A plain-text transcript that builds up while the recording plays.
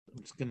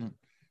just gonna.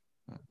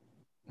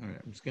 All right,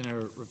 I'm just gonna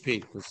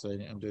repeat because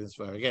I'm doing this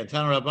far again.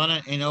 Tana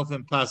Rabbana ain't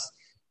open pas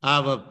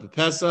ava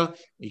bepesa.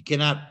 You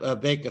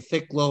cannot bake a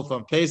thick loaf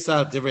on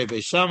Pesach. Divrei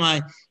Beis Shammai,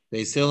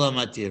 Beis Hillel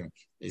matir.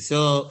 Beis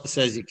Hillel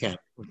says you can't.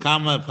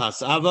 Kama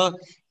pas ava.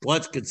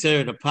 What's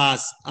considered a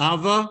pas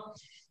ava?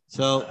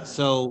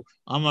 So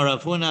Amar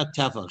Rav Huna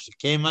tefach.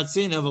 Came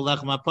matzina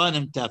v'lechem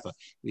apanim tefach.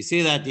 We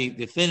see that the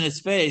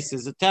thinnest face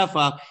is a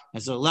tefach,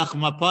 and so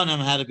lechem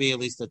apanim had to be at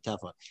least a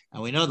tefach.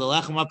 And we know the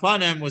lechem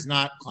apanim was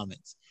not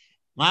chametz.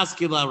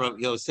 Maskila Rav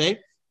Yosef.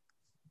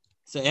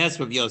 So ask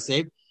Rav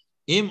Yosef,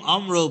 Im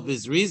Amro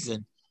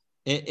Bizreason,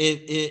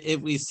 if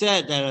we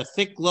said that a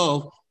thick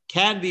loaf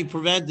can be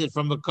prevented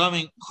from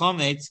becoming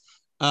chometz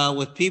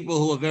with people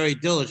who are very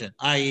diligent,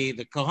 i.e.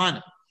 the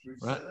Kohanim.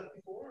 Right?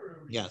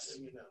 Yes.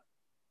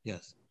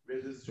 Yes.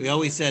 We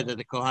always said that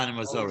the Kohanim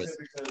are Zorez.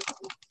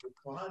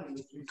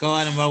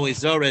 Kohanim are always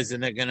Zorez,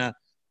 and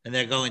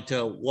they're going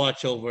to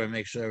watch over and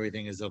make sure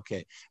everything is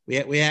okay. We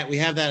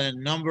have that in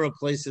a number of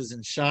places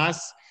in Shas.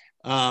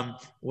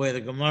 Where the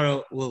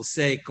Gemara will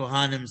say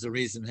Kohanim's the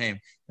reason him.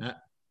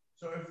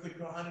 So if the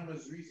Kohanim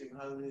was reason,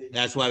 how do they?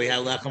 That's why we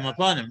had lechem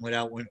upon him.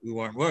 We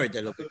weren't worried that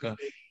it'll become.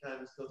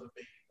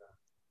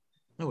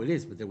 No, it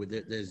is, but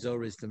there's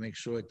Zorahs to make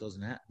sure it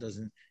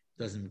doesn't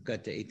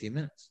get to 18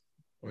 minutes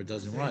or it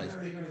doesn't rise.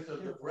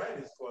 The bread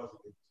is causing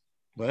it.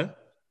 What?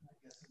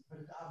 But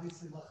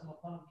obviously lechem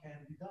upon him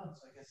can be done.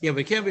 So I guess. Yeah, but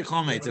it can't be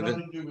chometz. What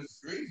nothing to do with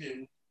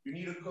reason. You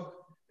need to cook.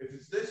 If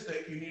it's this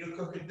thick, you need to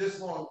cook it this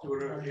long to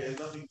it. It has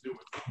nothing to do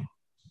with it.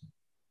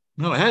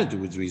 No, it had to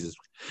do with reasons.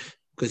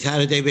 Because how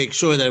did they make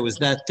sure that it was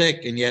that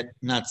thick and yet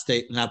not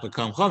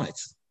become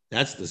chometz?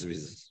 That's the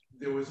reason.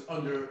 There was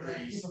under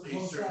a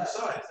certain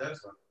size.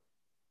 That's why.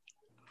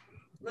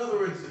 In other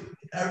words,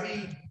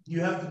 you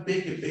have to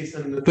bake it based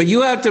on the. But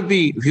you have to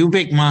be. If you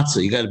bake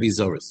matzah, you got to be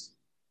Zorahs.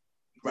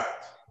 Right.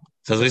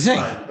 That's what he's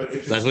saying. But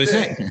that's what he's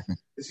saying.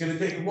 It's going to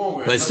take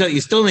longer. But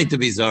you still need to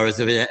be Zorahs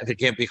if it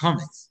can't be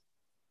chometz.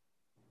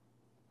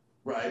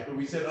 Right, but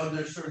we said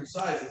under a certain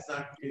size,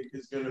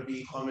 it's going to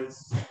be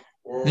chametz.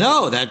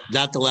 No, that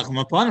the lechem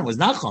upon it was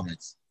not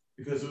chametz.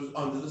 Because it was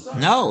under the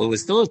size. No, it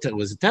was still a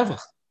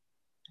tefach.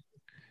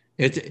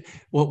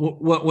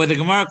 What the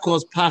Gemara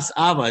calls pas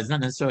ava is not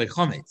necessarily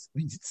chametz. It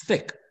means it's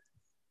thick.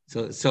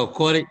 So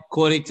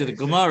according to the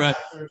Gemara,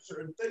 after a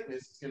certain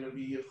thickness, it's going to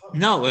be a chametz.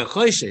 No, a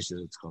choishesh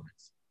it's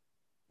chametz.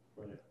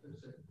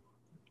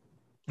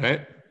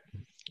 Right.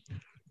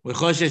 With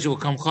choishesh will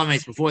come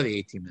chametz before the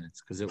 18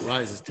 minutes because it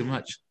rises too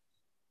much.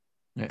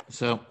 Right,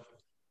 so,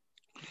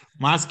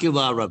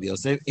 Maskila Rabbi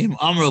Yosef, Im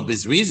Amro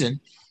Biz reason,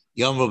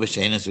 Yomro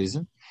B'Sheina's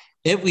reason.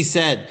 If we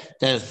said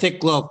that a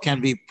thick loaf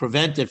can be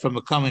prevented from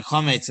becoming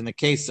chometz in the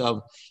case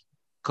of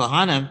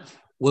Kohanim,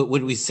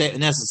 would we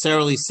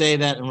necessarily say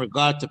that in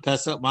regard to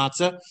Pesach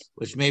matzah,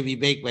 which may be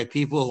baked by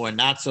people who are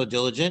not so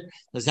diligent?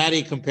 Because how do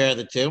you compare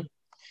the two?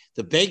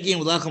 The baking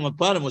with lechem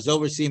apanim was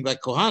overseen by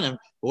Kohanim,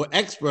 who were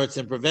experts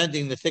in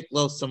preventing the thick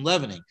loaves from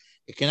leavening.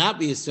 It cannot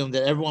be assumed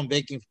that everyone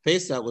baking for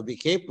Pesach would be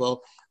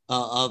capable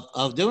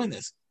of doing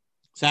this.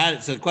 So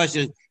the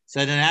question is,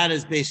 so then how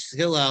does Beis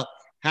Hillel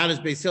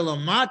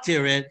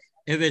matir it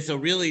if it's a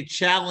really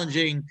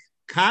challenging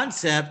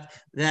concept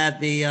that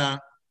the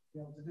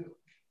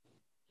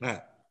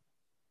right,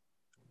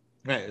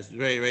 it's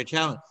very, very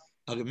challenging.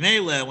 Okay,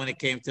 Mele, when it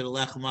came to the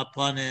lechem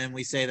apanim,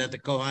 we say that the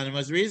Kohanim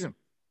was reason,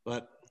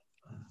 but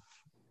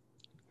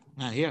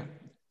not here.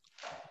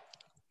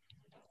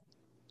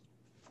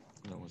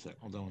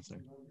 Hold on one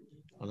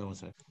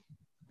second.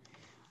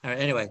 All right,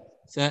 anyway,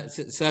 so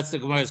that's the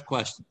Gemara's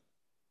question.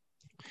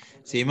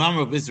 So Imam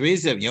Rav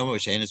Bizrizim, Yom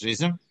Roshena's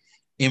reason,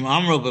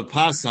 Imam Rav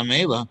B'Pas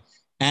Amela,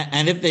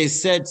 and if they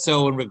said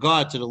so in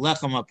regard to the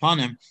lechem upon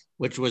him,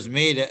 which was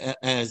made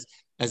as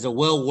a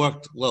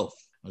well-worked loaf.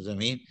 What does that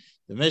mean?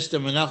 The Mishnah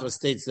Menachos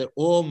states that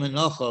all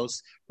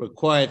menachos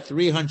required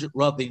 300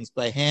 rubbings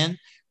by hand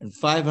and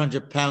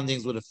 500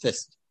 poundings with a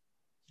fist.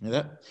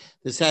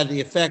 This had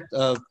the effect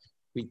of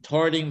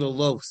retarding the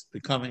loaves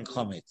becoming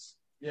chametz.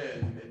 Yeah,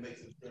 it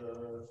makes it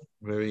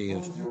very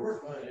good.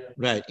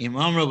 Right. Im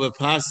amro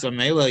b'pas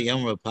amela,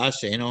 yom b'pas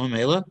she'eno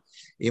amela.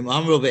 Im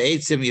amro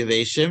b'eitzim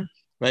yaveshim.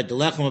 Right. The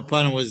lechem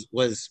upon it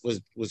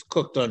was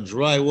cooked on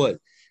dry wood.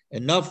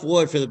 Enough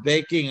wood for the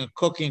baking and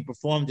cooking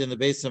performed in the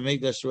Beis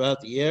Hamikdash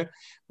throughout the year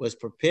was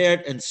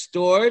prepared and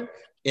stored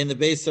in the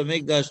Beis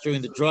Hamikdash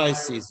during the dry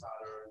season.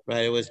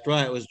 Right, it was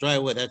dry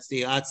wood. That's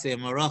the Atzei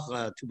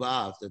Maracha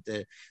Tuba'av,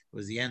 that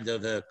was the end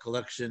of the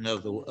collection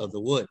of the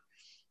wood.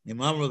 Im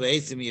amro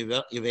b'eitzim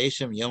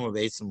yaveshim, yom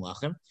b'eitzim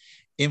lachem.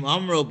 Im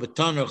amro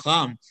b'tan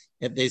racham,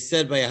 if they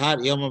said by a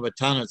hot yom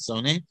b'tan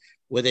tzoneh,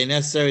 would they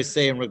necessarily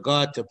say in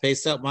regard to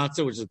Pesach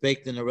matzah, which is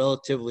baked in a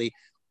relatively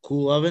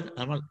cool oven?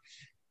 I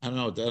don't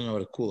know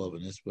what a cool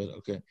oven is, but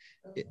okay.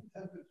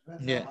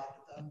 Yeah,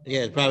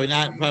 probably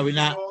not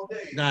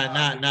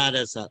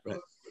as hot, right?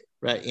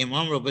 Right.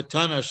 Imam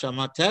Robatana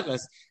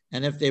Shamatekas,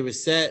 and if they were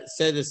said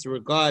this in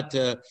regard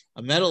to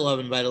a metal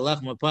oven by the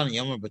Lechem upon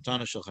Yom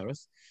Batana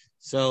Shacharis.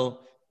 So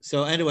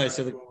anyway,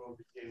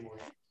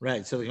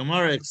 Right. So the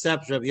Gemara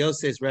accepts Rabbi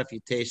Yosef's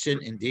refutation,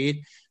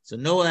 indeed. So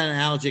no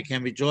analogy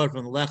can be drawn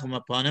from the lechem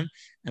upon him,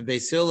 and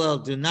Beis Hillel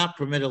do not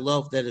permit a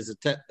loaf that is a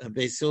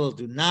Beis Hillel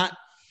do not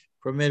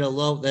permit a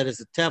loaf that is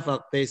a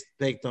tefach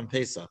baked on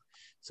Pesach.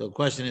 So the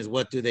question is,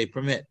 what do they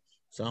permit?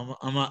 So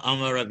I'm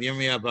a Rabbi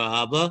Yirmiyah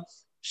bar Abba,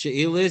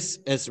 She'ilis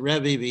es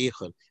Rebbe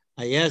b'yichud.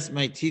 I asked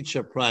my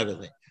teacher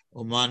privately.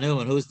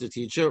 Umanu, and who's the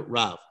teacher?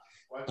 Rav.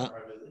 Why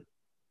privately?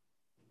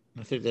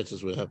 I think that's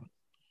just what happened.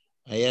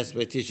 I asked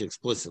my teacher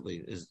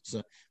explicitly.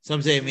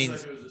 Some say it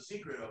means. Like it was a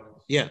secret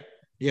almost.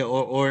 Yeah,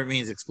 or it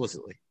means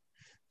explicitly.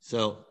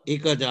 So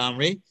Ika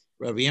Damri,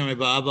 Rabbi Yirmiyah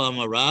bar Abba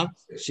Amar Rav,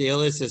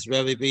 She'ilis es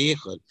Rebbe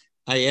b'yichud.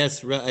 I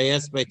asked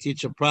my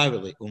teacher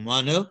privately,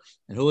 Umanu,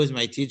 and who is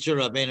my teacher?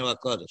 Rabbeinu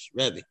HaKadosh,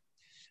 Rebbe.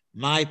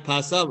 My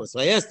pasaba.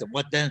 So I asked him,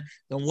 what then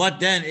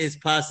is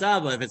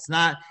pasaba? If it's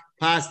not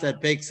pas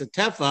that bakes a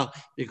tefa,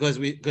 because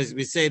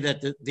we say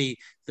that the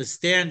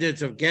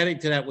standards of getting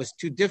to that was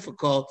too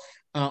difficult.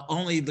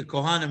 Only the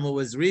Kohanim who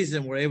was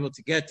reason were able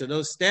to get to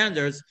those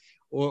standards,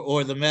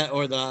 or the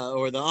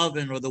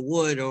oven or the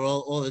wood or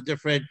all the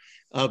different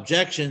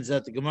objections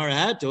that the Gemara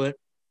had to it.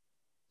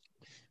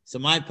 So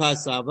my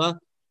pasaba,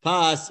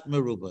 pas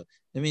meruba.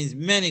 It means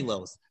many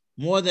loaves,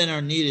 more than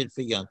are needed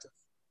for Yontif.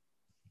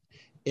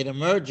 It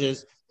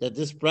emerges that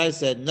this price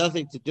had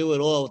nothing to do at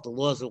all with the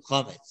laws of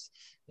chametz.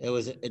 It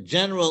was a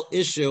general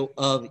issue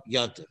of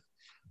Yontif.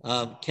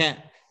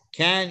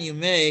 Can you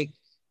make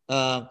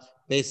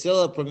Beis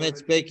Hillel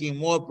permits baking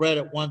more bread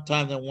at one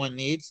time than one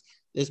needs?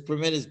 This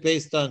permit is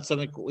based on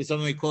something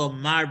we call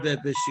marbe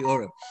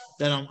b'shiurim.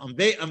 That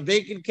I'm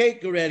baking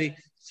cake already.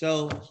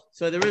 So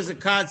there is a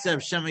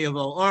concept shema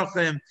yavo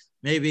orchim.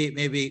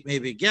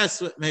 Maybe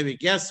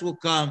guests will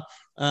come.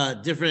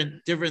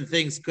 Different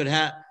things could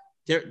happen.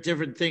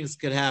 Different things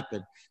could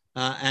happen,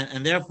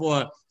 and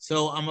therefore,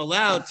 so I'm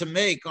allowed to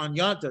make on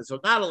Yontif. So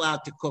I'm not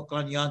allowed to cook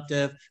on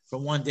Yontif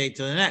from one day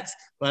to the next,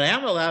 but I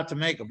am allowed to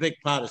make a big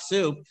pot of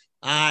soup.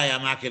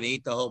 I'm not going to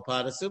eat the whole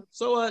pot of soup.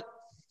 So what?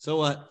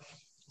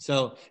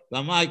 So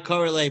Bamai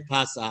korele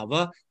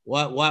pasava.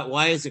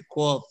 Why is it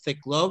called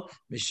thick loaf?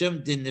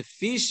 Mishum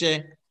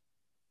dinefishe.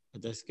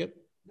 Did I skip?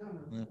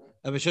 No.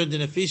 Mishum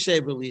dinefishe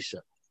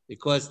belisha,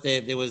 because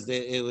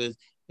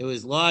it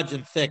was large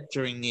and thick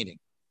during kneading.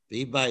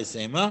 The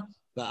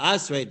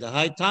Asrei, the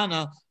high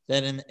Tana,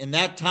 that in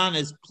that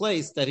Tana's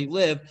place that he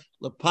lived,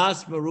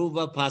 Lepas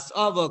Maruva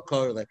Pasava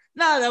Korle.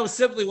 No, that was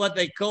simply what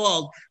they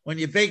called when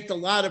you baked a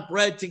lot of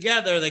bread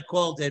together. They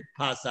called it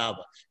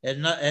Pasava.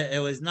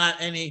 It was not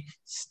any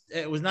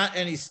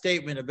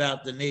statement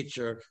about the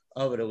nature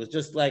of it. It was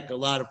just like a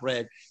lot of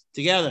bread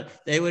together.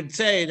 They would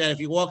say that if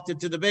you walked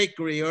into the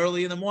bakery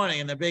early in the morning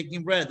and they're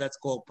baking bread, that's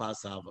called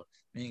Pasava,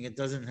 meaning it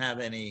doesn't have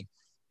any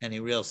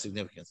real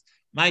significance.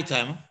 My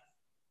time.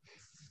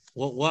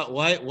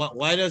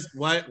 Why doesn't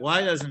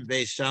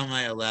Beis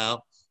Shammai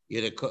allow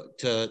you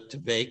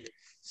to bake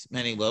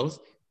many loaves?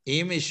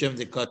 Is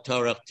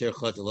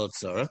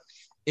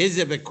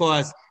it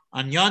because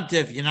on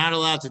Yontif you're not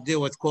allowed to do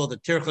what's called the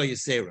tircha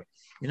yisera?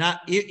 You're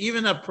not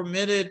even a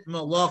permitted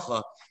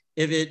malacha.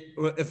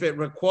 If it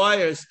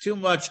requires too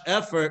much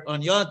effort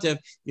on Yontif,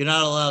 you're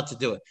not allowed to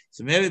do it.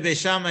 So maybe Beis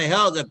Shammai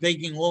held that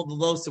baking all the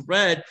loaves of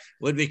bread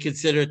would be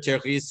considered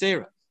tircha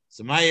yisera.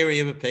 So my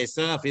area of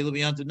Pesach, ilu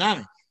b'yontif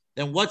nami.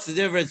 Then what's the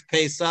difference,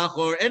 Pesach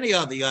or any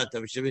other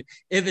Yontif?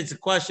 If it's a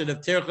question of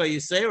Tircha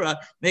Yisera,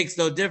 makes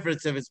no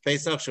difference if it's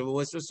Pesach,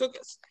 Shavuos, or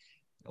Sukkot,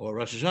 or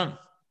Rosh Hashanah.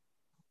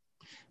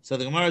 So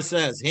the Gemara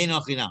says, Hey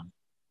Nochinam,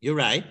 you're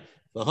right.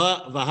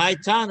 V'hai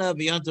Tana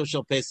b'yontif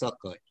shel Pesach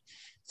koy.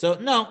 So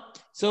no.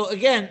 So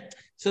again,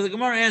 the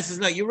Gemara answers,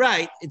 no, you're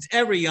right. It's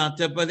every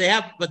Yontif,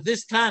 but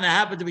this Tana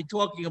happened to be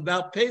talking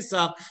about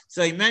Pesach,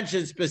 so he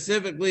mentioned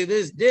specifically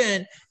this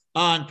din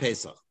on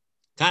Pesach.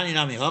 Tani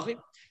nami hochi.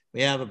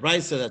 We have a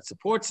brisa that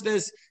supports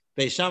this.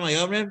 Beis Shammai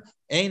Yomrim,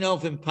 Ein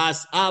Ofim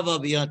Pas Ava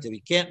b'Yontif.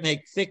 You can't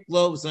make thick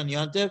loaves on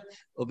Yontif.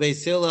 Or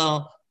Beis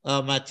Hillel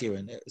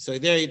Matirin. So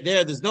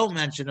there's no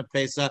mention of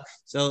Pesach.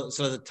 So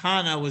the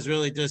Tana was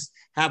really just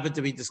happened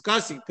to be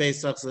discussing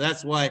Pesach. So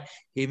that's why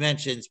he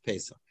mentions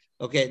Pesach.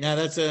 Okay, now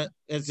that's an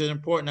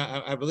important.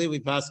 I believe we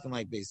pass him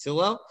like Beis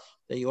Hillel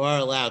that you are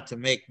allowed to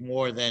make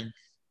more than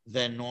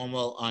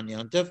normal on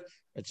Yontif.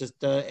 It's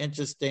just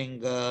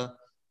interesting.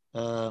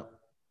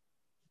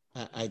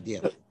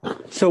 Idea.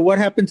 So what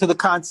happened to the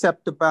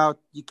concept about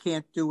you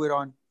can't do it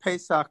on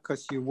Pesach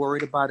because you're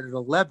worried about it at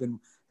 11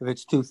 if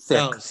it's too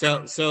thick?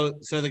 So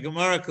the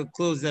Gemara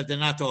concludes that they're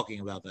not talking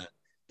about that.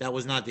 That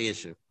was not the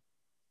issue.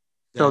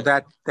 So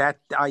that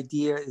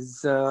idea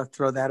is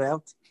throw that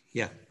out?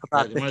 Yeah.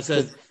 Gemara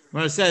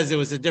says it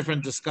was a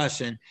different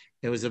discussion.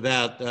 It was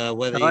about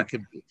whether you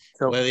could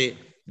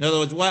in other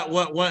words,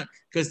 what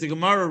because the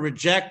Gemara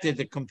rejected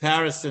the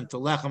comparison to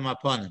Lechem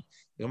Apanim.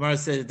 The Gemara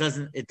said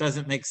it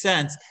doesn't make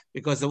sense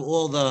because of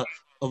all the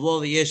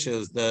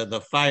issues,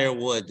 the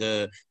firewood,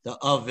 the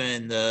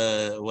oven,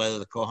 whether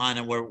the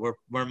Kohanim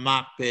were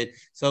makbid.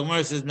 So the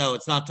Gemara says no,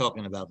 it's not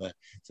talking about that.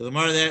 So the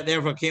Gemara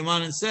therefore came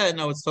on and said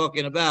no, it's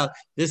talking about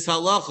this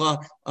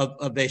halacha of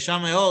Beis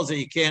Shammai holds that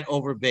you can't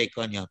overbake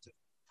on Yontif.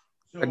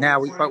 But now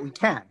we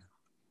can.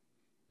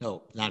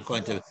 No, not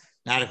according to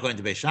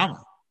Beis Shammai.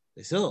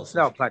 Beis Hillel says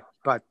No,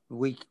 but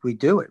we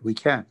do it. We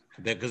can.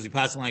 because we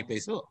pass them like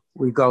Beis Hillel.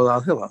 We go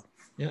Al Hillel.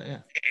 Yeah.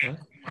 What?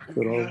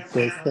 Good old If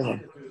Beis Hillel.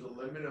 there's a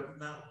limit of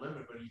not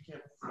limit, but you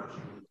can't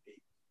professionally take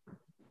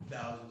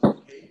thousands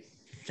of cases.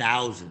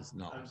 Thousands,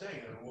 no. I'm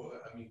saying,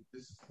 I mean,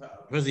 this is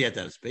First, you have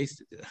to have space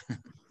to do it.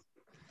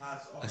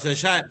 pass. So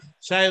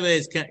Shaila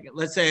is,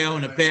 let's say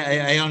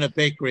I own a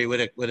bakery with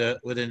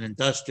an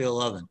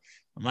industrial oven.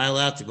 Am I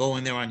allowed to go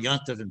in there on Yom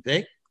Tov and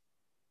bake?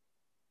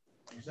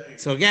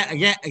 So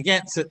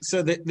again,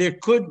 so there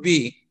could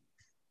be.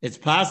 It's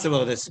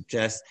possible to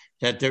suggest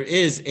that there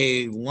is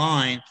a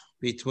line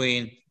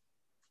between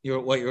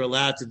what you're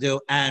allowed to do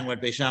and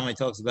what Beis Shammai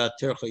talks about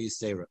tircha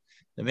yisera.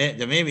 There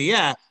may be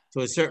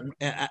to a certain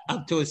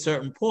up to a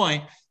certain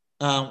point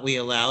we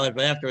allow it,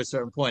 but after a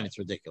certain point it's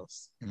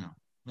ridiculous.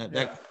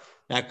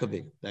 That could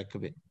be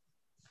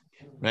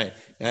right.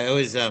 I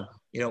always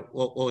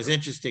what was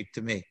interesting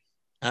to me.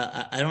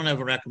 I don't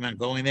ever recommend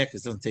going there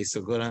because it doesn't taste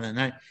so good on that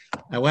night.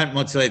 I went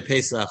Motzei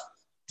Pesach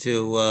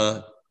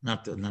to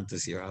not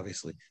this year,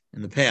 obviously,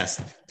 in the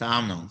past to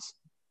Amnon's.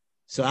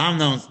 So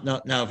Amnon's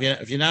now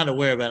if you're not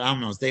aware about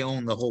Amnon's, they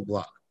own the whole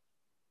block,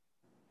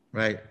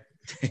 right?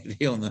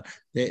 They own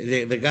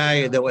the guy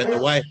in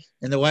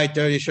the white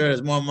dirty shirt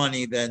has more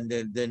money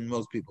than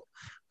most people.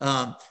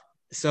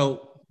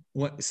 So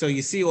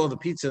you see all the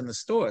pizza in the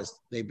stores,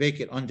 they bake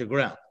it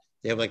underground.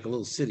 They have like a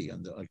little city a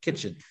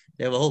kitchen.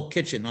 They have a whole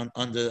kitchen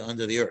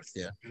under the earth.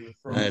 Yeah,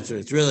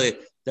 it's really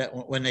that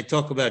when they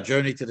talk about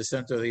journey to the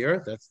center of the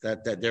earth,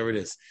 that there it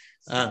is.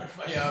 And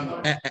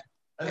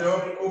they're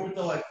open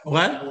to like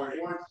what?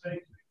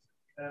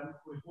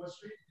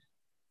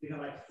 They got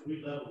like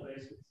 3-level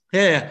basements.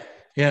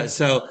 Yeah.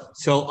 So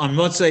on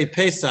Motzei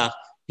Pesach,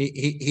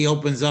 he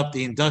opens up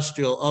the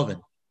industrial oven,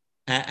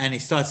 and he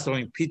starts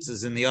throwing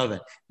pizzas in the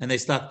oven, and they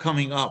start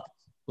coming up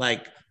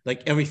like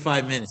every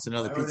 5 minutes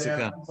another pizza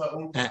comes.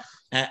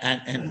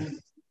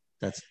 And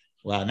that's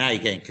wow. Now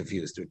you're getting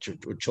confused with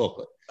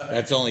chocolate.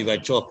 That's only by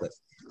chocolate.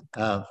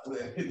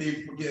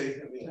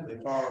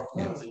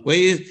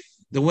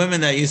 The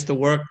women that used to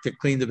work to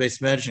clean the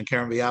Beis Medrash in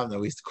Karen B'Yavna,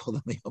 we used to call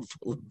them the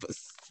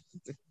Olympus.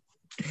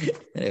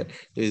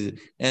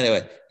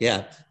 Anyway,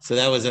 yeah. So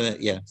that was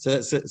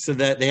So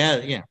that they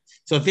had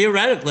So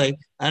theoretically,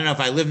 I don't know if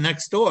I live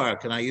next door,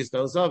 can I use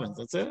those ovens?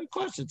 That's a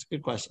question. It's a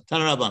good question.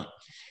 Tana Rabban.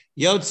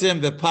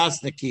 Yotzim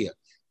bepas nakia.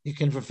 You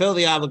can fulfill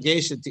the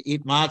obligation to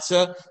eat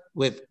matzah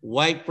with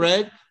white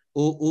bread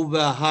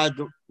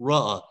ubahad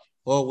ra'ah,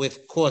 or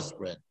with coarse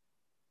bread.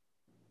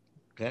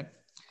 Okay.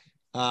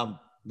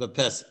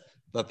 Bepesach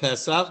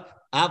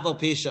aval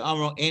pisha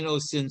amro eno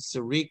sin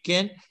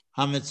sirikin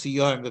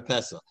hametzuyarim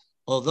bepesach.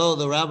 Although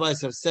the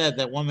rabbis have said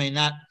that one may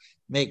not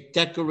make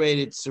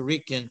decorated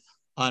sirikin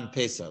on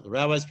Pesach, the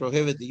rabbis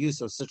prohibit the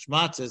use of such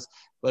matzahs,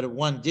 but if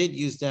one did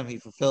use them, he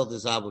fulfilled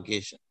his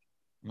obligation.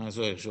 I'm not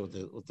really sure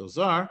what those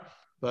are,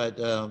 but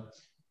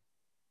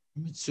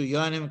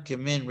Mitsuyanim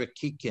Kemin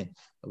Rekikin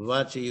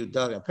Avachi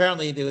Yudaga.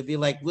 Apparently, they would be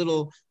like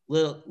little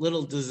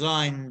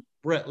design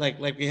bread,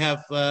 like we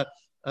have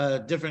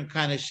different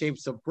kind of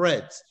shapes of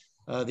breads.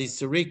 These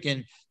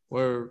sirikin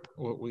were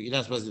you're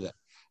not supposed to do that.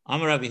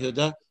 Amar Rabbi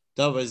Huda,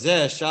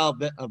 Davar Shal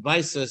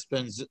Baisus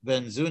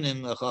Ben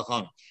Zunin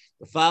Chacham.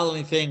 The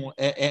following thing,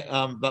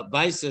 but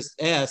Baisus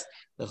asked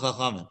the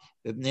Chachamim,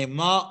 why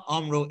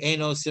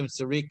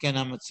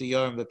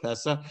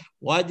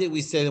did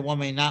we say that one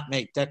may not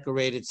make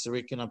decorated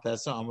sirikin on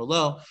Pesach?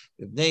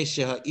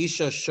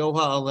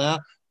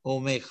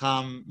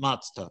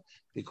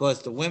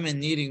 Because the women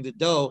kneading the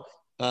dough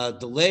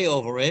delay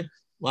over it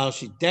while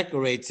she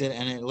decorates it,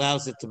 and it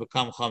allows it to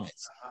become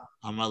chametz.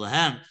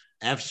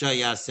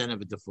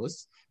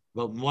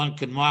 But one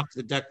can mark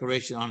the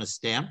decoration on a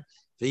stamp,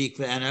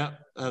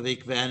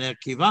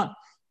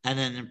 and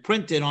then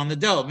imprint it on the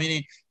dough,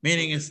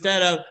 meaning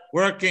instead of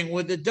working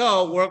with the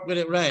dough, work with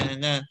it right.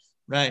 And then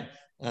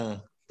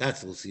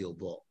that's Lucille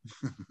Ball.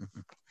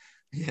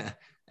 Yeah.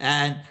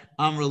 And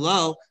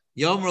Amrulo,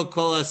 Yomro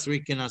Kol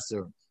Asrikin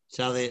Asur.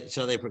 Shall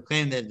they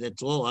proclaim that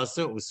it's all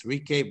Asur with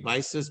Srike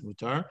Baisus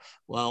Mutar,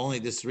 while only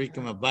the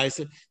Srikim of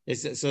Baisus?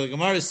 So the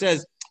Gemara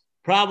says,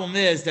 problem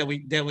is that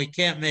we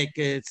can't make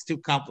it's too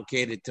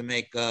complicated to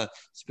make a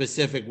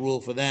specific rule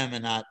for them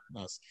and not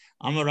us.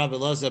 Amar Rabbi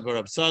Loza bar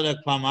Rab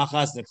Tzadok Pam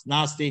Achas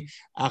Nasti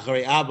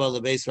Achari Abba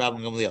LeBeis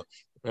Rabban Gamliel.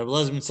 Rabbi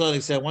Loza ben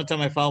Tzadok said, one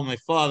time I followed my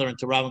father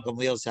into Rabban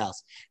Gamliel's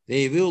house.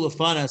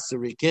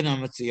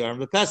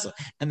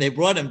 And they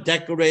brought him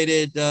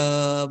decorated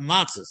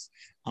matzahs.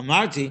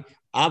 Amarti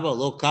Abba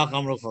lo kach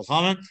amru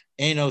chachamim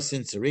eno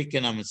sin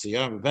tzarikin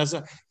amitziyarim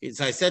b'pesach.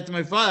 So I said to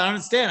my father, I don't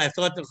understand. I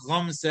thought the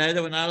chachamim said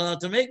that we're not allowed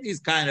to make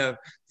these kind of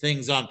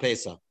things on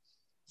Pesach.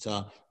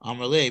 So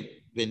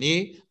Amrli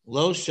b'ni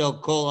lo shel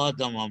kol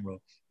adam amru.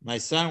 My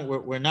son,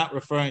 we're not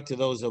referring to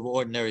those of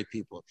ordinary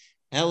people.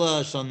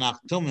 Ella shel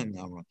nachtumim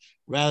amru.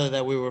 Rather,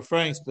 that we're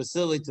referring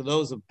specifically to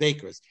those of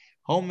bakers.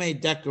 Homemade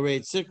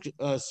decorated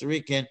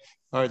sirikin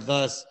are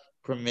thus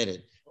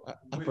permitted.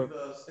 With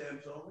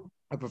stamps only?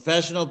 A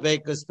professional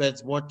baker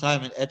spends more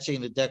time in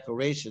etching the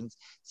decorations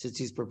since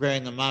he's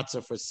preparing the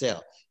matzah for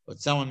sale. But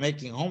someone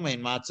making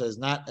homemade matzah is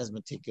not as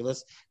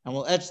meticulous and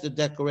will etch the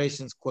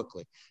decorations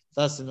quickly.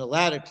 Thus, in the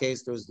latter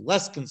case, there is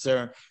less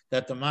concern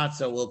that the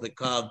matzah will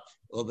become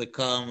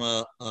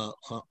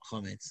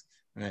chametz.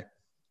 Right?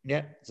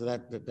 Yeah. So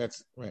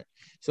that's right.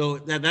 So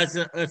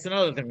that's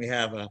another thing we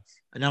have. A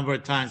number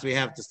of times we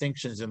have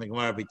distinctions in the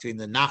Gemara between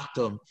the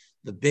nachtum,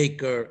 the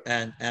baker,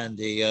 and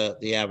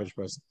the average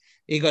person.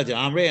 Ego de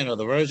Amri,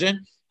 another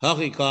version.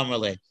 Hachi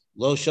kamerle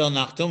lo shel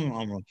nachtum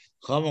amru.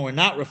 We're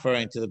not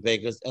referring to the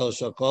bakers el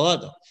shel kol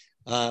adam,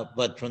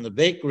 but from the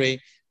bakery,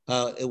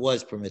 it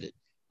was permitted.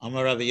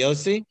 Amar Rabbi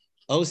Yossi,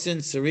 osin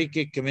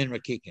sarikik kamin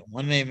rakikin.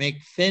 One may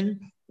make thin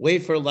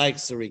wafer-like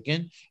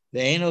sarikin. The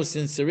ain't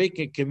osin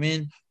sarikik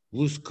kamin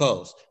loose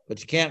coals,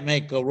 but you can't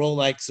make a roll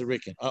like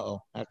sarikin.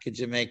 How could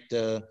you make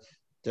the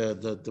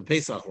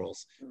Pesach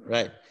rolls?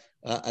 Right.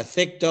 A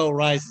thick dough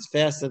rises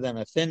faster than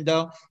a thin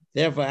dough.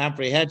 Therefore,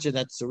 apprehension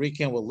that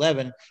sarikin will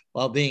leaven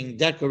while being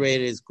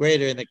decorated is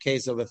greater in the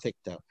case of a thick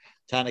dough.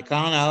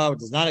 Tanakana, however,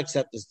 does not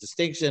accept this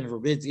distinction and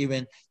forbids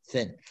even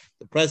thin.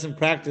 The present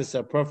practice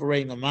of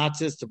perforating the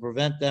matzahs to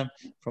prevent them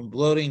from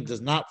bloating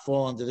does not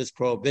fall under this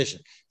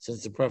prohibition,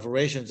 since the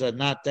perforations are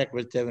not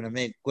decorative and are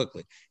made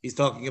quickly. He's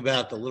talking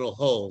about the little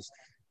holes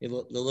in the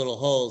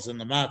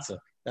matzah.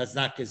 That's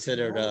not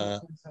considered.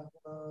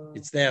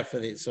 It's there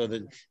for so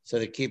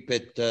they keep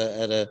it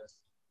at a,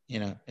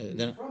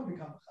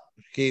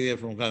 keep it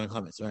from coming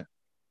comments, right?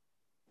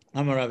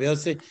 Amar Rav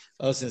Yossi,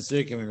 Osin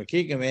Surikim and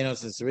Rakikim,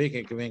 Enos and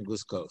Surikim, Kamin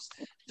Guskos.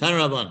 Tan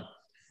Rabban.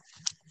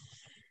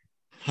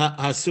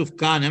 Hasuf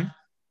Kanim,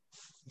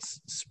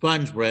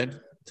 sponge bread.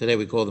 Today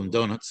we call them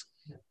donuts.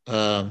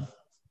 Right?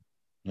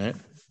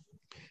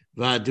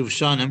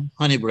 Va'duvshanim,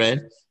 honey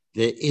bread.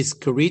 The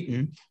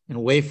iskaritin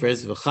and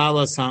wafers,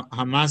 v'chalas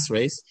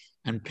hamasres,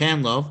 and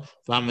pan loaf,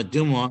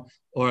 v'amadumo,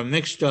 or a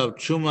mixture of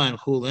chuma and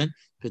chulin,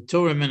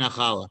 peturim and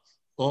achala.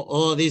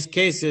 All of these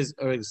cases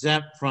are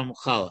exempt from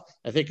challah.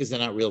 I think because they're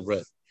not real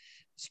bread.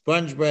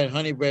 Sponge bread,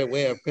 honey bread,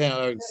 whey, or pan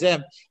are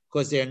exempt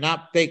because they are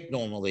not baked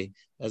normally,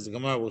 as the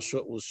Gemara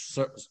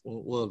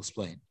will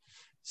explain.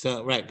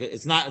 So right,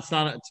 it's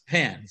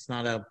pan. It's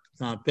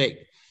not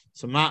baked.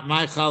 So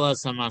my challah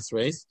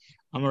samasres.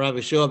 Amar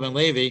Rabbi Shua ben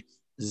Levi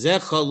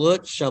zechalut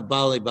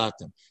shabali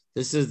batim.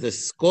 This is the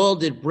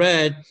scalded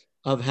bread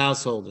of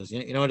householders.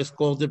 You know what a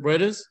scalded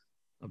bread is?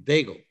 A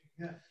bagel.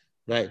 Yeah.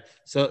 Right.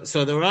 So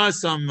there are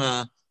some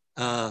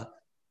not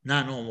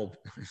normal.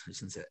 I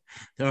shouldn't say it.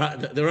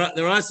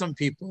 There are some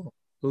people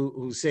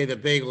who say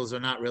that bagels are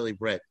not really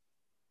bread.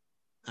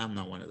 I'm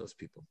not one of those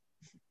people,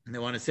 and they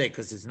want to say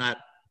because it's not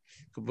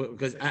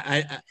because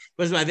I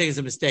first of all I think it's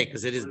a mistake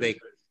because it is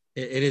baked.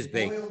 It is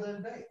baked. Boiled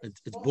and baked.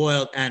 It's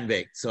boiled and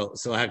baked. So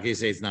how can you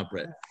say it's not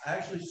bread? I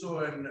actually saw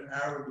an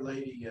Arab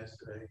lady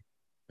yesterday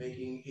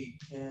making a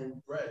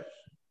canned bread.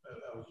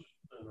 I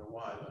don't know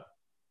why.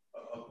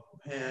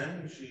 A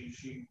pan.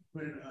 She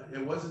put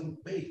it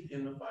wasn't baked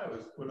in the fire. It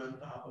was put on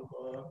top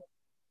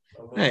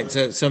of right.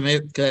 So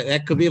maybe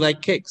that could be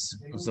like cakes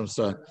of some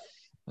sort.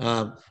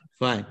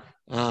 Fine.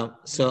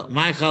 So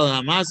my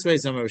challah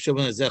amasres amar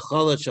shubin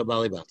zechalot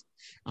shabalibat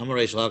amar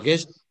reish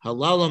lakish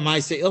halal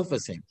ma'ase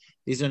ilfasim.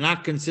 These are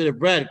not considered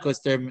bread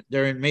because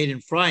they're made in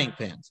frying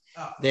pans.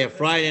 They are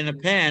fried in a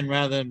pan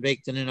rather than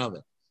baked in an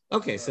oven.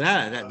 Okay, so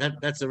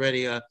that's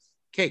already a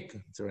cake.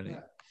 It's already.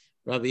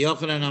 Rabbi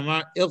Yochanan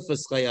Amar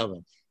Ilfas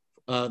Chayavim.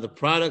 The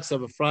products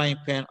of a frying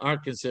pan are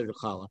considered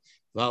challah.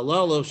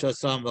 V'halalo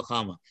shasam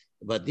v'chama.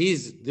 But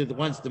these, the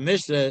ones the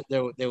Mishnah,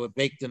 they were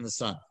baked in the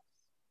sun.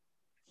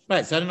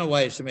 Right. So I don't know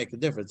why it should make a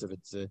difference if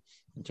it's in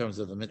terms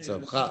of the mitzvah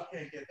of challah.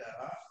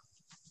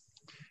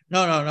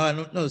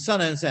 No. The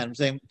sun I understand. I'm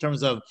saying in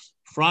terms of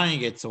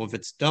frying it. So if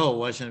it's dough,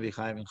 why shouldn't it be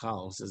chayav in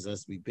challah? It says it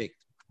has to be baked.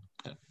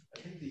 I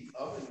think the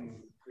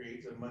oven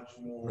creates a much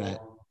more. Right.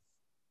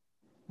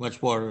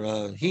 Much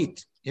more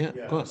heat. Yeah,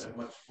 of course.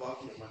 Much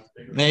fluffier, much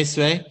bigger.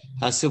 Meisvei,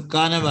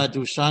 hasukana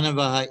v'adushana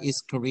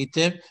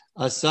v'ha'iskaritim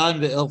asan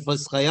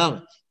v'ilfas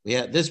chayam.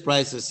 This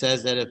price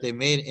says that if they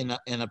made in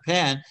a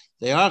pan,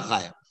 they are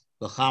chayav.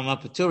 V'chama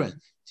peturin.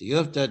 To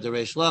Yufta, the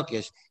Reish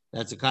Lakish,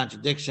 that's a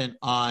contradiction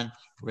on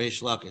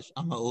Reish Lakish.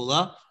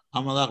 Ama'ula,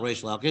 Amalach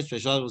Reish Lakish.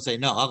 Reish Lakish will say,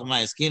 no,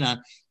 Achma Eskinan.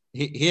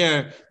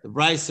 Here, the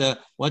Brisa,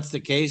 what's the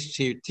case?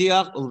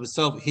 Tiach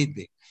ulv'sov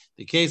hidbik.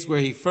 The case where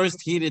he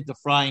first heated the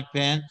frying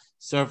pan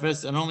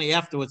surface and only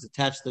afterwards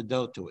attached the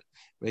dough to it.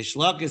 Reish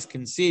Lakish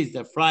concedes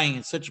that frying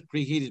in such a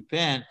preheated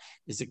pan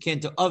is akin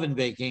to oven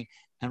baking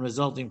and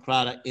resulting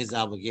product is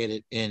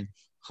obligated in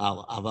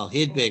challah. Aval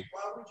hidbik.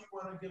 Why would you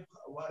want to give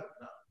challah?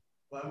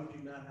 Why would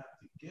you not have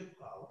to give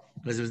challah?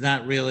 Because it was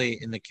not really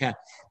in the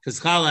because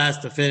challah has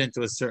to fit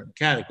into a certain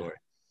category.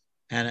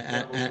 And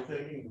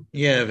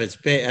if it's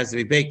it has to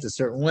be baked a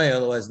certain way,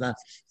 otherwise not.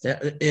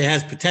 It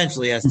has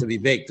to be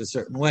baked a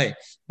certain way,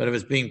 but if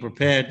it's being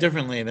prepared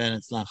differently, then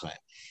it's not chayav.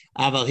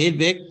 Aval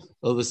hidbik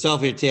will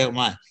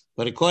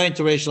but according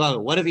to Reish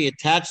Lakish, what if he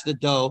attached the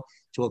dough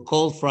to a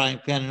cold frying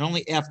pan and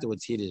only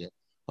afterwards heated it?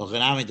 Would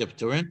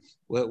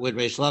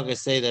Reish Lakish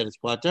say that it's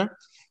pater?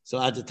 So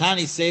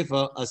Adatani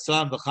Seifa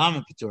Asam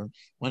B'Chamin Paturim.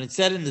 When it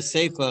said in the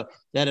Seifa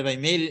that if I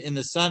made it in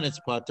the sun, it's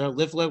patur.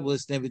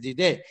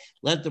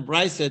 Let the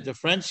Brisa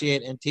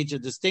differentiate and teach a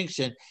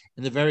distinction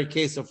in the very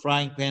case of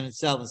frying pan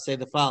itself and say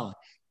the following.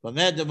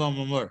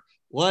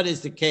 What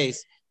is the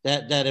case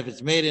that if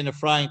it's made in a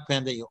frying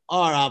pan that you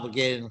are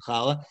obligated in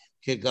challah?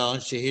 In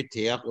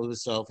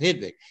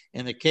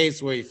the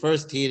case where you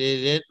first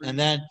heated it and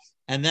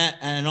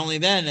only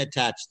then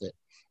attached it.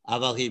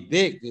 Since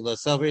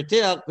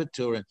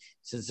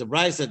the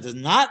Brisa does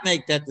not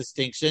make that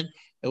distinction,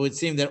 it would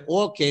seem that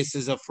all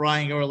cases of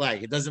frying are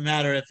alike. It doesn't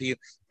matter if you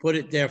put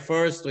it there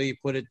first or you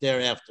put it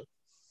there after.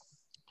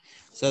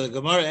 So the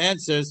Gemara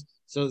answers,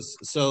 so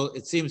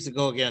it seems to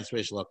go against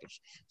Rish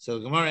Lakish. So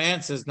the Gemara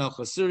answers, no,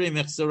 chasuri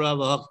mechsura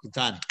v'hok.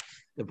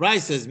 The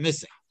Brisa is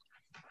missing.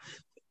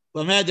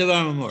 When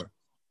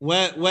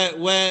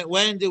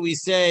do we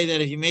say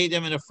that if you made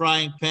them in a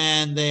frying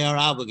pan, they are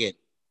obligated?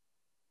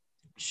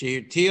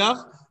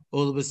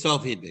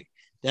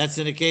 That's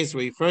in the case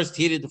where you first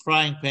heated the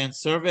frying pan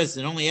surface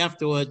and only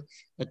afterward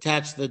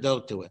attached the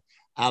dough to it.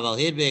 But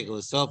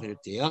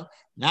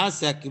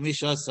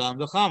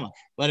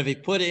if you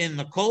put it in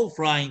the cold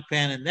frying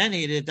pan and then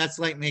heat it, that's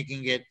like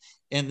making it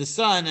in the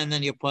sun, and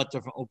then you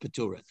putter from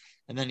upeturin,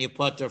 and then you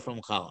putter from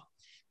challah.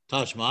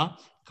 Tashma,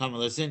 come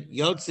listen.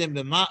 Yotzim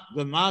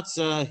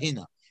b'matzah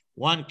hina.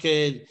 One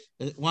could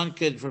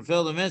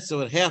fulfill the mitzvah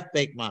with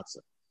half-baked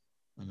matzah.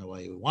 I don't know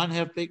why you want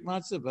half-baked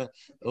matzah, but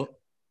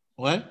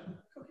what?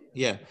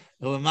 Yeah,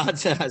 or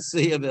matzah that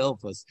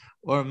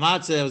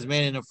was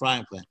made in a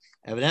frying pan.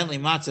 Evidently,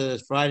 matzah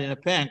that's fried in a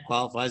pan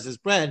qualifies as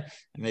bread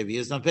and may be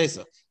used on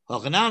Pesach.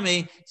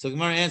 Hochanami, so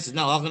Gemara answers,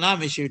 no,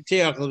 Hochanami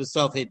shirtiach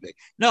l'b'sof.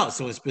 No,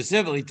 so we're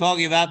specifically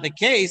talking about the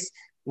case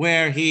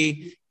where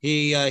he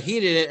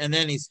heated it and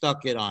then he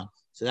stuck it on.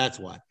 So that's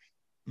why.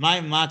 My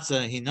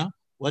matzah hina.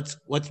 What's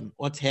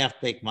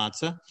half-baked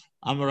matzah?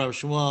 Amar Rav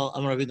Shmuel,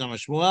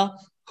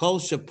 kol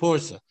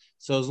shapursa.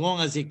 So as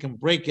long as he can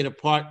break it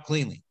apart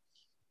cleanly.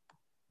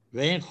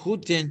 Without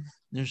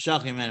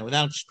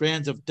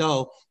strands of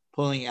dough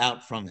pulling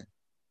out from it.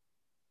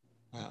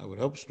 I would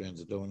hope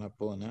strands of dough are not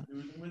pulling out.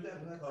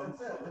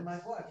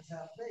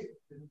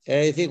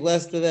 Anything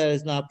less than that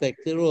is not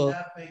baked at all.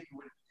 Right.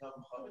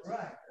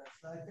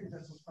 I think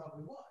that's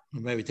probably why. Or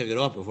maybe take it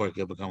off before it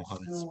could become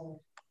chametz.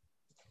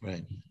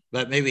 Right.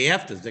 But maybe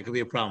afterwards, there could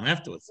be a problem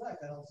afterwards. Right,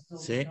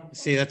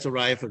 see, that's a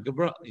raya for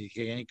gebra. You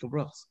can't get any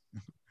gebras.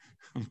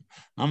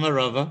 I'm a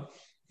rava.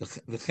 The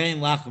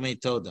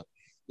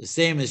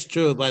same is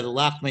true by the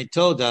lachmei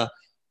toda,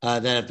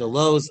 that if the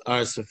loaves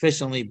are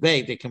sufficiently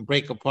baked, they can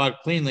break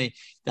apart cleanly.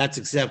 That's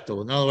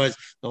acceptable. In other words,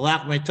 the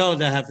lachmei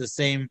toda have the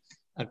same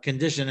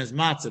condition as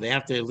matzah. They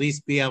have to at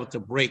least be able to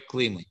break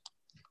cleanly.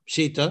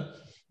 Pshita.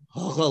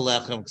 So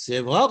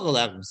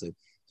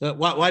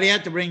why do you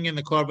have to bring in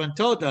the korban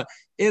toda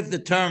if the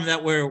term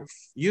that we're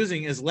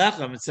using is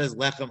lechem? It says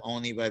lechem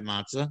only by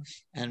matzah,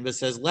 and it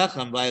says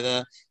lechem by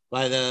the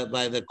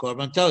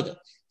korban toda.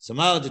 So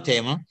what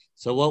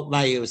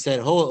Mayu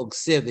said,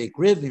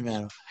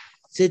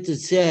 it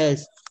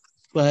says,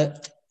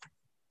 but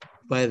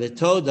by the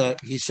toda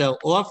he shall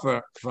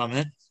offer from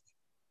it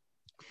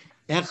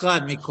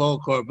echad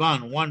mikol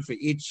korban, one for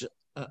each,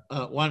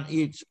 one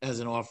each as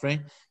an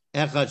offering.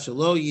 Echad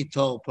shelo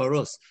yitol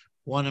parus.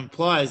 One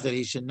implies that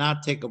he should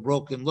not take a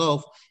broken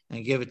loaf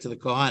and give it to the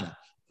kohana.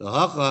 The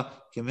hacha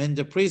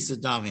keminda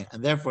prisadami,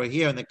 and therefore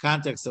here in the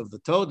context of the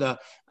toda,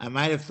 I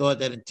might have thought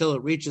that until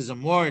it reaches a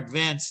more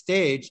advanced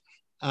stage,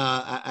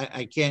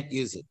 I can't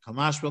use it.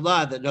 Kamash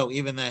Rala, that no,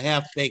 even the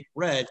half-baked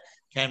bread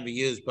can be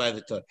used by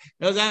the toda.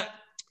 Now that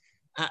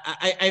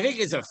I think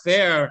it's a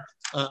fair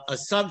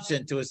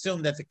assumption to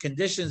assume that the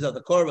conditions of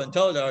the korban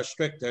toda are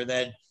stricter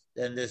than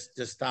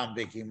this tam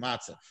baking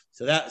matzah.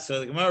 So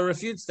the Gemara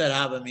refutes that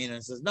Havamina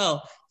and says no,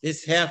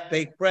 this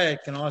half-baked bread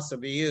can also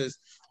be used,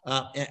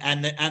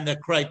 and the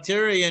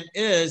criterion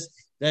is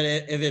that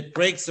if it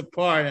breaks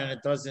apart and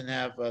it doesn't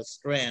have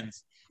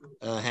strands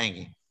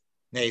hanging.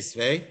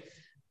 Neisvei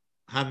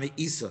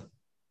ha-meisa.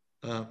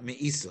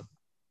 Meisa.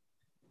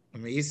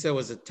 Meisa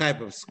was a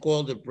type of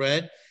scalded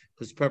bread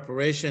whose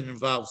preparation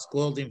involved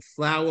scalding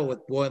flour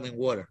with boiling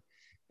water,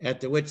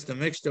 after which the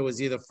mixture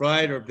was either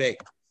fried or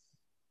baked.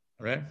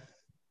 All right?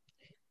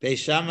 Beis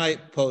Shammai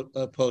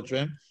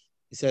potrim,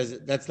 he says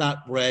that's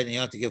not bread and you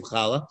have to give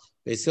challah.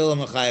 Beis Hillel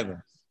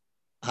mechayevim.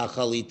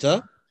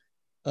 Hachalita,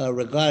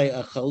 regarding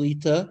a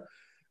chalita,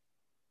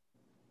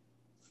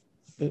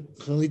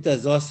 chalita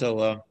is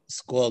also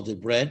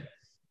scalded bread.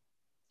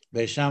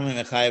 Beis Shammai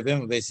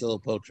mechayevim and Beis Hillel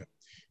potrim.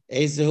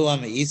 Ezehu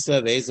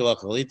ha-meisa ve'ezehu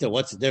ha-chalita.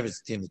 What's the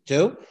difference between the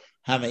two?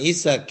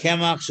 Ha-meisa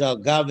kemach shal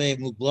gave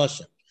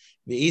mugloshim.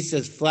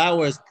 Me'isa's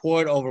flour is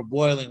poured over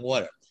boiling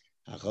water.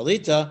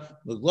 Chalita,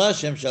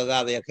 muglashem shall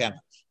gavi akema.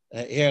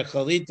 Here,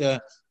 chalita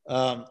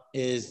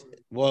is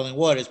boiling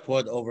water is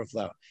poured over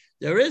flour.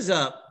 There is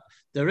a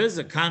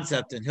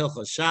concept in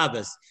Hilchos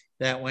Shabbos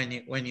that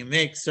when you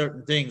make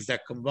certain things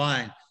that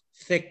combine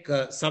thick,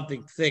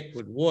 something thick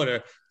with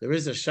water, there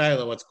is a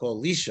shaila, what's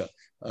called lisha,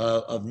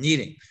 of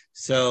kneading.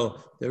 So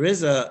there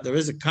is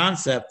a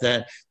concept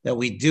that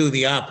we do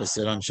the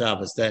opposite on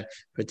Shabbos. That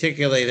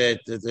particularly that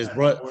there's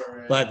brought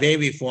by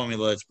baby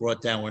formula. It's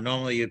brought down where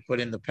normally you put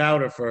in the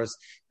powder first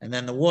and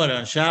then the water.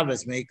 On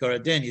Shabbos, Meikar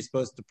Adin, you're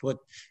supposed to put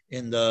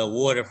in the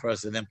water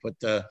first and then put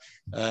the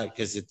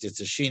because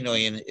it's a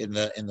shinoi in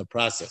the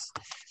process.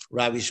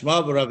 Rabbi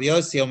Shmuel, Rabbi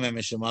Yossi, Omer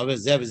Mishamav,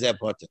 Zev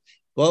potter.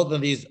 Both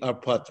of these are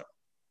potter.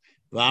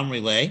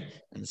 V'amrilei,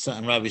 and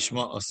Rabbi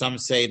Shmuel, some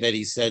say that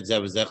he said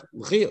Zev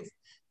l'chiyuv.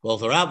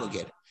 Both are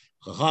obligated.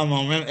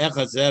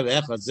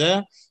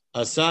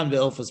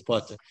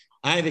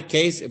 Either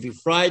case, if you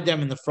fried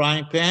them in the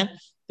frying pan,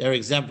 they're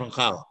exempt from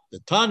challah. The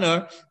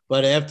tanner,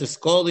 but after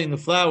scalding the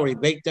flour, he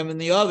baked them in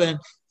the oven,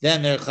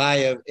 then they're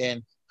chayav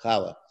in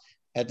challah.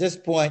 At this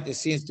point, there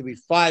seems to be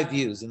 5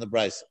 views in the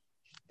brisa.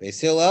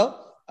 Beis Hillel,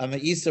 a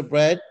me'isa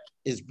bread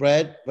is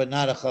bread, but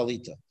not a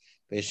chalita.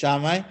 Beis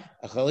Shammai,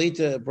 a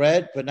chalita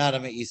bread, but not a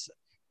me'isa.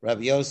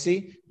 Rabbi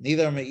Yossi,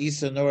 neither a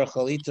me'isa nor a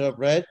chalita are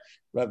bread.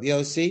 Rabbi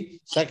Yossi,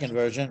 second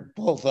version,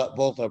 both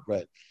are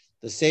bread.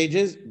 The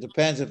sages,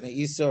 depends if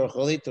me'isa or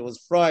chalita was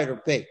fried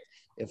or baked.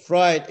 If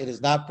fried, it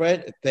is not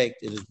bread. If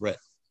baked, it is bread.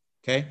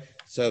 Okay?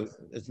 So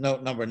it's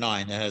note number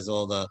 9. It has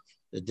all the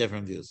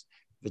different views.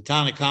 The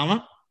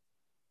Tanakama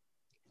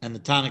and the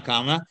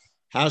Tanakama,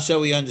 how shall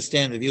we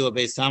understand the view of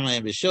Beis Shammai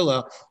and Beis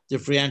Hillel,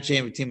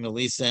 differentiating between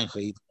me'isa and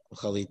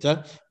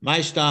chalita?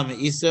 Ma'ishta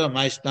me'isa,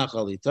 ma'ishta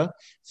chalita.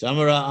 So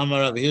Amar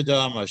Rabbi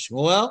Yehuda, Amar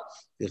Shmuel,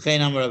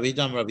 V'chein Amar Rabbi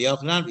Yehuda, Amar Rabbi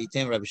Yochanan,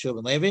 V'yitem Rabbi Shua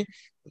ben Levi,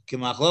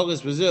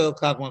 K'machlokas b'zu,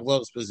 kach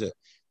machlokas b'zu.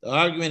 The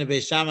argument of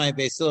Beis Shammai and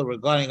Beis Hillel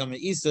regarding a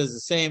me'isa is the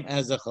same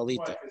as a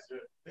chalita.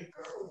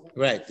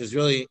 Right. There's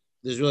really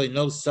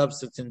no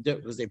substance in it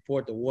because they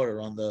poured the water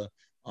on the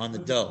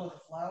dough.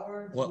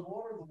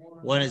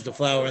 One is the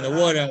flour in the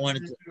water, and one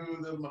is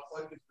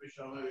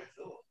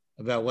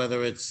about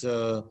whether it's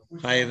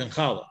chayiv and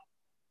challah.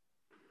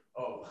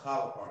 Oh,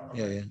 challah part.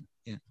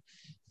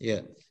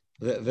 Yeah.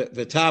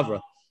 The Tavra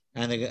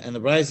and the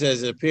Brisa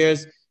says it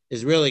appears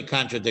is really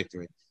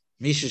contradictory.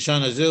 Misha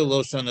shanazu,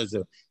 lo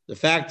shanazu. The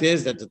fact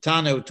is that the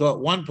Tana who taught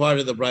one part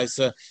of the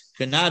Brisa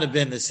could not have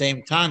been the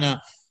same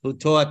Tana who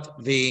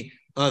taught the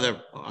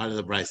other part of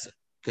the Brisa.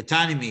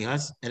 Katani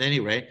mihas, at any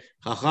rate,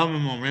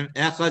 Chachamim omrim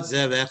echad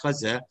zeh ve'echad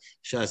zeh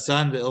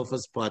shasan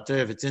be'ilfas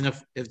pater.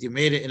 If you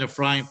made it in a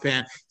frying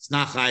pan, it's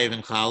not chayiv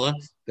and challah.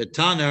 But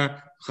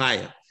Taner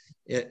chayiv.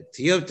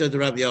 Tiyuvta the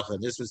Rabbi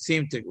Yochanan. This would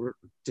seem to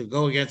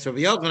go against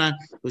Rabbi Yochanan,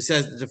 who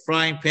says that the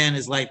frying pan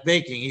is like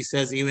baking. He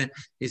says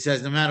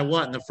no matter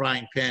what in the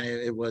frying pan,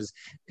 it was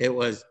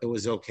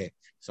okay.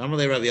 So I'm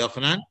going to Rabbi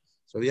Yochanan.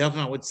 So Rabbi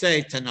Yochanan would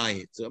say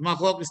Tanai. So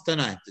Machlok is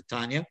Tanai. The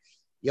Tanya.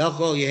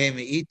 Yachol yehe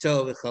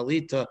me'ito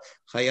v'chalita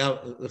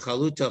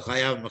v'chaluta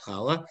chayav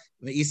m'chala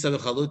me'isa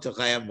v'chaluta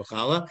chayav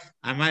m'chala.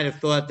 I might have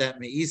thought that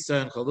me'isa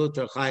and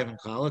chaluta chayav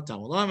m'chala.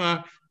 Talmud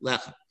Omar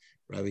lechem.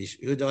 Rabbi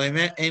Yehuda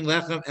ein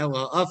lechem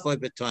ela afoy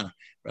betana.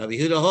 Rabbi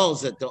Yehuda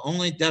holds that the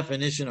only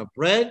definition of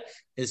bread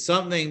is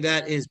something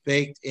that is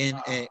baked in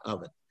an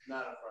oven.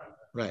 Not a frying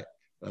pan. Right.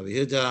 Rabbi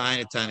Yehuda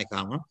ein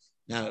Tanakama.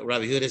 Now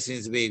Rabbi Yehuda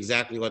seems to be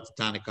exactly what the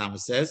Tanakama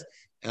says.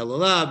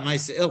 Elulav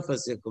ma'isa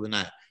ilfas ikul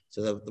b'nayah.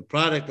 So the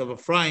product of a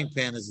frying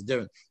pan is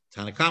different.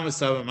 Tanakama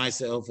Saba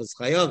Maisa Ilfas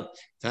Chayav.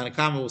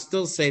 Tanakama will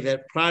still say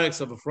that products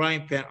of a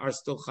frying pan are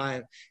still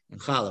chayav and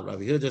challah.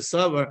 Rabbi Yehuda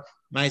Saba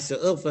Maisa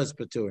Ilfas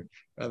Patur.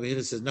 Rabbi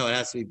Yehuda says no, it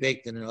has to be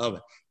baked in an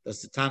oven.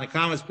 Thus the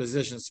Tanakama's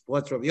position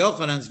supports Rabbi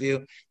Yochanan's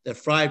view that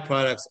fried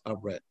products are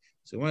bread.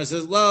 So when it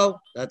says low,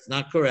 that's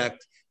not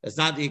correct. That's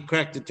not the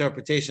correct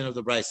interpretation of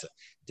the Brisa.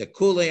 The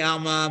Kule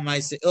Alma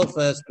Maisa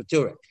Ilfas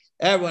Patur.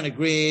 Everyone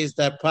agrees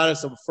that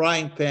products of a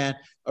frying pan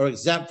are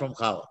exempt from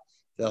challah.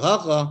 Now, so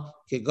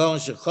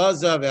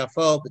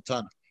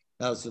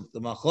the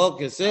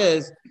machlokas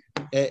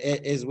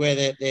is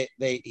where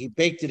he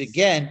baked it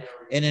again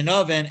in an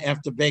oven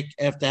after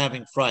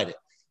having fried it.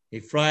 He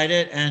fried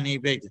it and he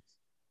baked it.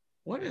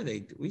 What do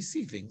they do? We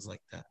see things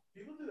like that.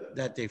 People do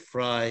That they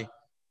fry.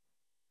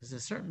 There's a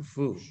certain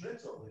food.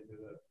 Schnitzel, they do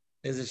that.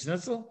 Is it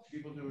schnitzel?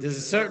 People do There's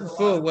a certain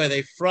food where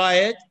they fry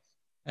it,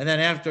 and then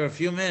after a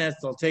few minutes,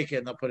 they'll take it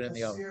and they'll put it in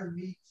the oven. Sear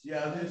meat.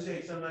 Yeah, I was gonna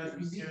say sometimes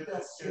we sear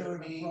They'll sear the in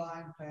a meat,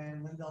 frying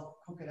pan, then they'll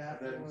cook it and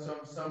afterwards.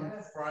 then some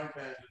Yes. frying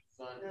pans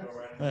are designed to go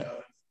right in Right. the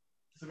oven.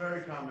 It's a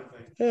very common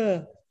thing.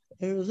 Yeah,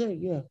 it was it.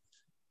 Yeah.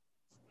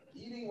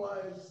 Eating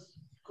wise,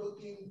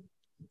 cooking,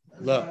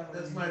 Look.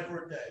 that's my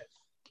forte.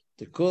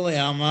 The Kuli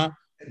Alma,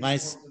 It's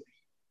nice. supposed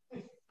to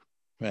be.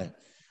 Right.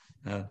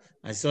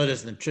 I saw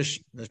this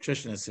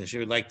nutritionist, and she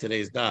would like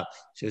today's daf.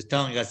 She was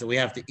telling us that we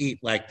have to eat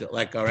like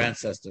our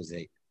ancestors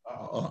ate.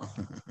 Uh-oh.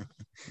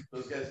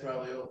 Those guys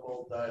probably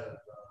all died of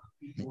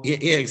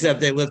Yeah,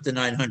 except they lived to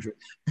 900.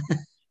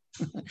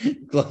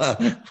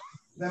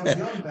 That was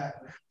young back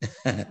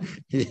then.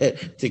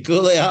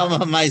 Tikule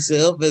Alma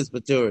myself is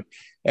Patur.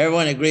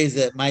 Everyone agrees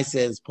that Maisa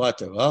is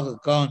potter.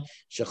 Kevin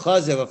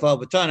shechazer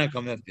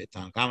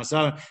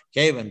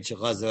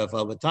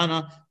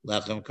v'fal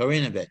lechem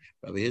karina be.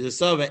 Rabbi Yehuda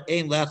Sover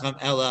ein lechem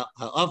ela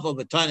ha'afal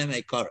b'tanim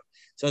ekara.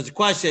 So it's a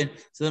question.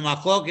 So the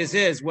machlokes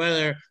is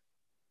whether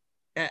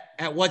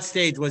at what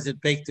stage was it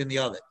baked in the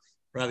oven.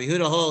 Rabbi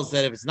Yehuda holds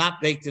that if it's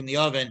not baked in the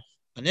oven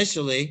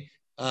initially,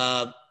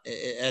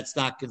 it's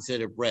not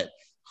considered bread.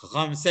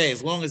 Chacham say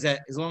as long as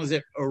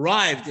it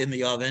arrived in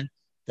the oven,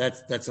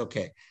 that's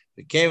okay.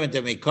 So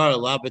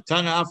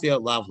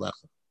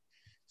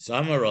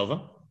I'm a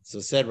Rava. So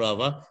said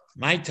Rava,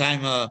 my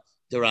time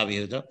the Rabbi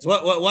Yehuda.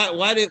 So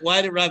why did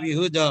Rabbi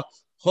Yehuda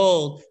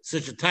hold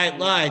such a tight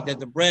line that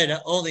the bread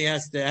only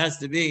has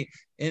to be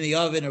in the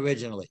oven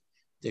originally?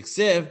 That's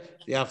by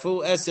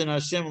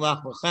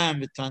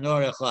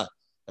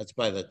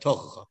the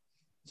Tochacha.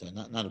 So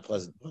not a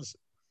pleasant person.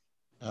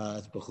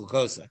 It's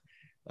Bechukosa.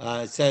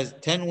 It says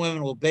 10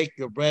 women will bake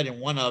your bread in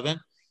one oven.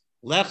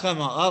 Lechem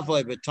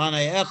ha'avoy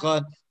b'tanei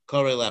echad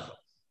kore lechem.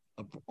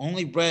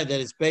 Only bread that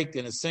is baked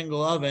in a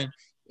single oven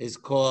is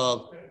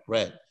called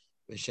bread.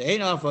 V'she'ein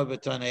ha'avoy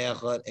b'tanei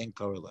echad en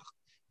kore lechem.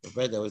 The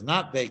bread that was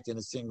not baked in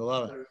a single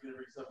oven.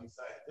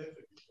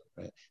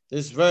 Right.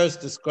 This verse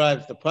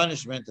describes the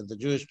punishment that the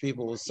Jewish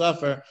people will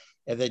suffer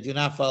if they do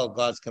not follow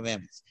God's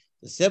commandments.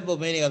 The simple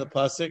meaning of the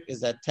pasuk is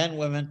that 10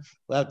 women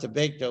will have to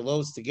bake their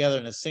loaves together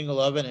in a single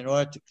oven in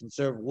order to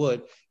conserve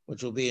wood,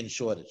 which will be in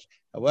shortage.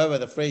 However,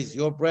 the phrase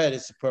 "your bread"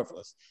 is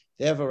superfluous.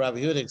 Therefore, Rabbi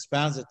Yehuda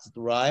expounds it to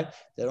derive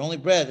that only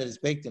bread that is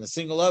baked in a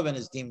single oven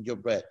is deemed your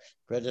bread.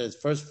 Bread that is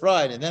first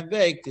fried and then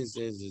baked is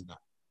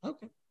not.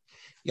 Okay.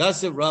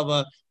 Yosef,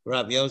 Rava,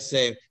 Rabbi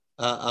Yosef,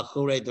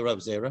 Achure de Rav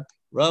Zera.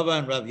 Rava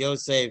and Rav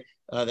Yosef,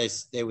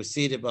 they were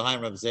seated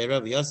behind Rav Zera.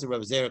 Rav Yosef,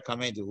 Rav Zera,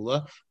 Kamei to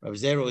Ula. Rav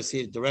Zera was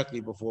seated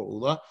directly before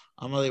Ula.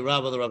 Amali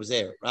Rava the Rav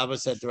Zera. Rava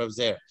said to Rav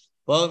Zera,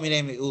 "Follow me,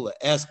 name me Ula.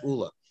 Ask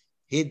Ula.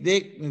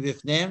 Hidbik mi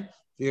bifnem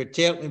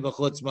v'yirteach mi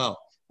b'chutz mo."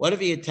 What if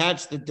he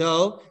attached the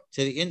dough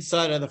to the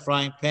inside of the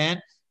frying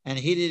pan and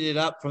heated it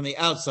up from the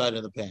outside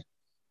of the pan?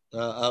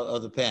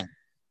 Of the pan.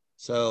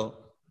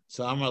 So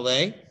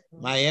Amalei,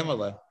 my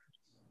Amalei.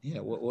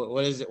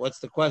 What is it? What's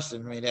the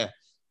question? I mean,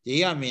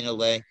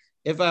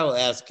 if I will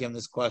ask him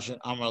this question,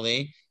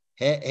 Amarli,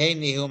 hey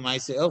nihu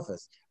ma'aseh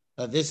ilfas.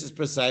 This is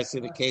precisely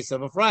the case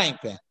of a frying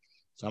pan.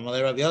 So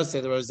Amalei Rabbi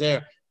Yosef, the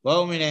Rozer,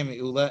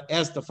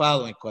 asked the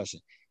following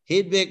question: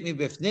 Hidbik mi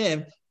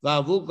bifnim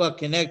va'avuka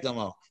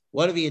kenegdamo.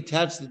 What if he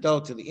attached the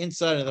dough to the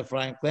inside of the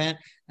frying pan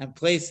and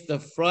placed the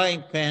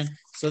frying pan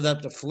so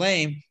that the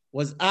flame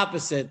was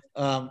opposite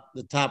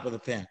the top of the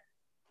pan?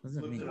 What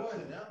does that mean?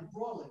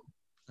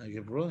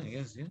 You're broiling,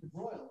 yes, yeah.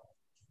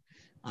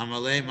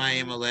 Amalei, my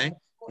Amalei.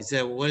 He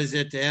said, well, what is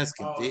it to ask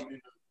him?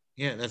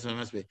 Yeah, that's what it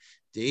must be.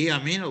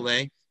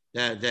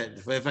 That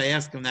if I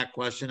ask him that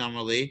question,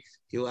 Amalei,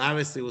 he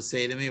obviously will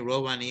say to me,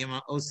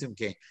 Robaniyama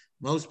Osimke.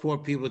 Most poor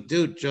people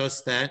do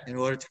just that in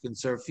order to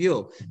conserve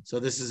fuel. So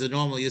this is a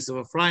normal use of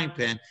a frying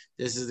pan.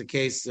 This is the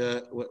case,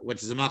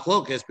 which is a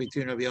machlokas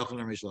between Rabbi Yochanan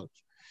and Rish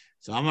Lakish.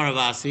 So Amar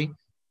Ravasi,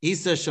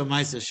 Isa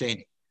Shamaisa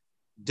Sheni.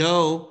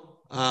 Dough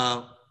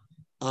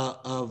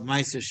of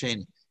Maisa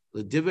Sheni.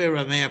 L'divrei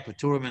Ramea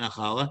Paturim in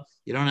Achala.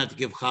 You don't have to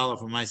give challah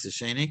for Maisa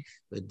Sheni.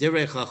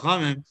 L'divrei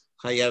Chachamim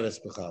Chayeves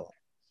b'challah.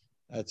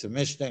 It's a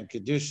Mishnah and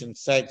Kedushin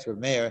cites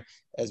Rameir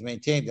as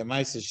maintained that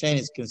Maisa Sheni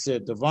is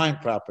considered divine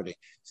property.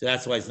 So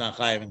that's why it's not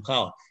Chayev in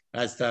challah.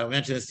 I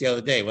mentioned this the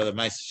other day, whether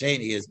Maisa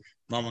Sheni is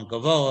Maman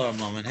Kavola or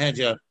Maman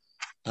Hedja.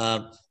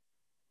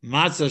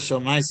 Matzah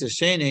Shal Maisa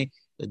Sheni,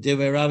 the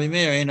Divrei Rabbi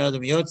Meir, ain't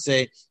Adam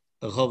Yotze,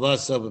 the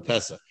Chovasa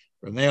b'Pesach.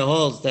 Rameir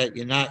holds that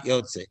you're not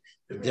Yotze.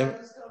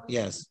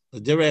 Yes. The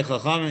Divrei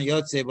Chachamim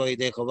Yotze bo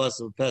yidei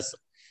Chovasa b'Pesach.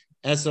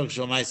 Esok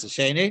Shal Maisa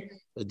Sheni,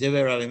 the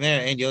Divrei Rabbi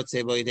Meir ain't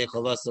Yotze bo yidei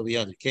Chovasa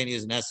b'Yonah. You can't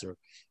use an Esor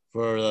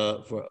for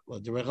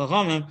Divrei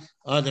Chachamim.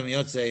 Adam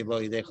Yotze bo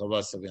yidei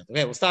Chovasa b'Yonah.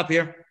 Okay, we'll stop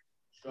here.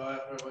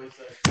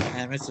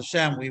 And Mr.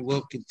 Shem, we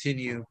will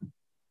continue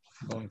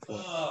going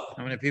forward.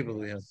 How many people do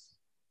we have?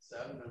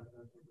 7.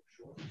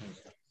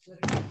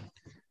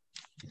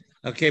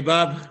 Okay,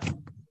 Bob.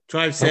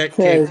 Tribe set.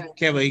 Okay,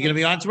 are you going to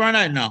be on tomorrow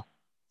night? No.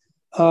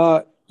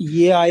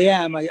 Yeah, I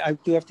am. I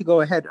do have to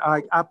go ahead.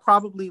 I'll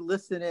probably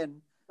listen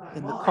in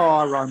the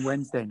car on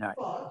Wednesday night.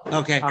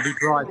 Okay. I'll be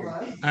driving.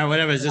 All right,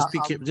 whatever. Just be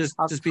safe.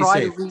 I'll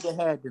try to read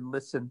ahead and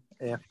listen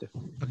after.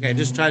 Okay,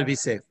 just try to be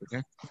safe.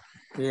 Okay.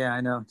 Yeah,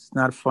 I know it's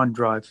not a fun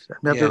drive.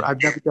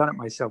 I've never done it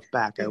myself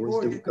back. I always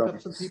do it.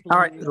 All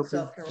right, it'll be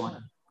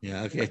fun.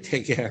 Yeah. Okay.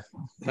 Take care.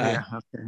 Bye. Yeah. Okay.